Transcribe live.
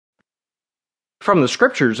From the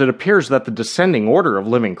scriptures, it appears that the descending order of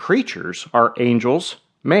living creatures are angels,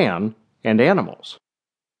 man, and animals.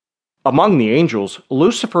 Among the angels,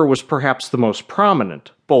 Lucifer was perhaps the most prominent,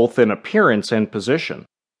 both in appearance and position.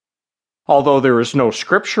 Although there is no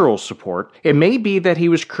scriptural support, it may be that he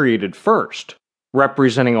was created first,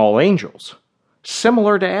 representing all angels,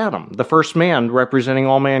 similar to Adam, the first man representing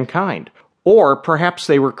all mankind, or perhaps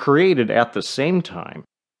they were created at the same time.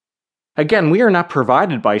 Again, we are not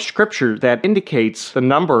provided by Scripture that indicates the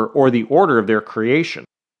number or the order of their creation.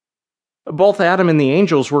 Both Adam and the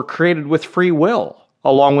angels were created with free will,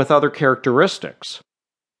 along with other characteristics.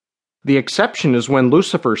 The exception is when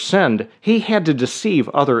Lucifer sinned, he had to deceive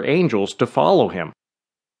other angels to follow him.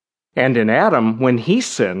 And in Adam, when he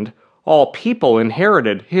sinned, all people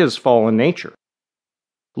inherited his fallen nature.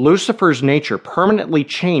 Lucifer's nature permanently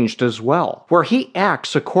changed as well, where he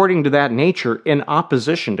acts according to that nature in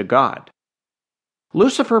opposition to God.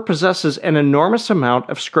 Lucifer possesses an enormous amount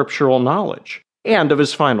of scriptural knowledge and of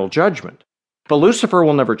his final judgment, but Lucifer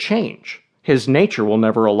will never change. His nature will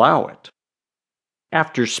never allow it.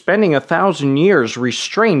 After spending 1,000 years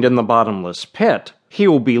restrained in the bottomless pit, he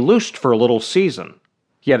will be loosed for a little season,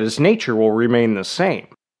 yet his nature will remain the same.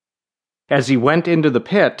 As he went into the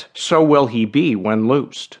pit, so will he be when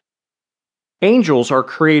loosed. Angels are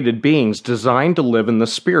created beings designed to live in the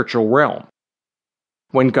spiritual realm.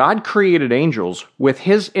 When God created angels, with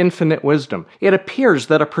his infinite wisdom, it appears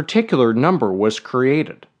that a particular number was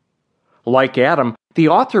created. Like Adam, the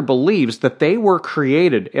author believes that they were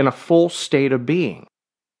created in a full state of being.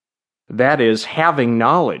 That is, having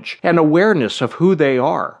knowledge and awareness of who they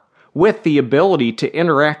are, with the ability to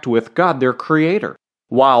interact with God, their Creator,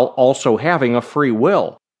 while also having a free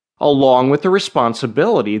will, along with the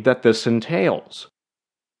responsibility that this entails.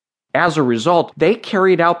 As a result, they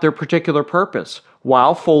carried out their particular purpose,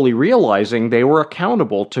 while fully realizing they were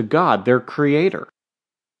accountable to God, their Creator.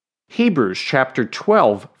 Hebrews chapter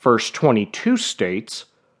 12, verse 22 states,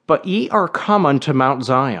 "But ye are come unto Mount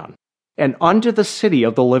Zion, and unto the city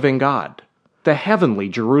of the living God, the heavenly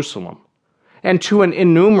Jerusalem, and to an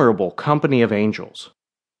innumerable company of angels."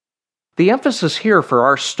 The emphasis here for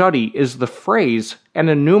our study is the phrase, an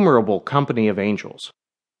innumerable company of angels.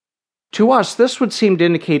 To us, this would seem to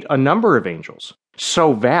indicate a number of angels,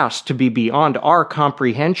 so vast to be beyond our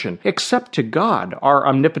comprehension, except to God, our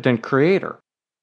omnipotent Creator.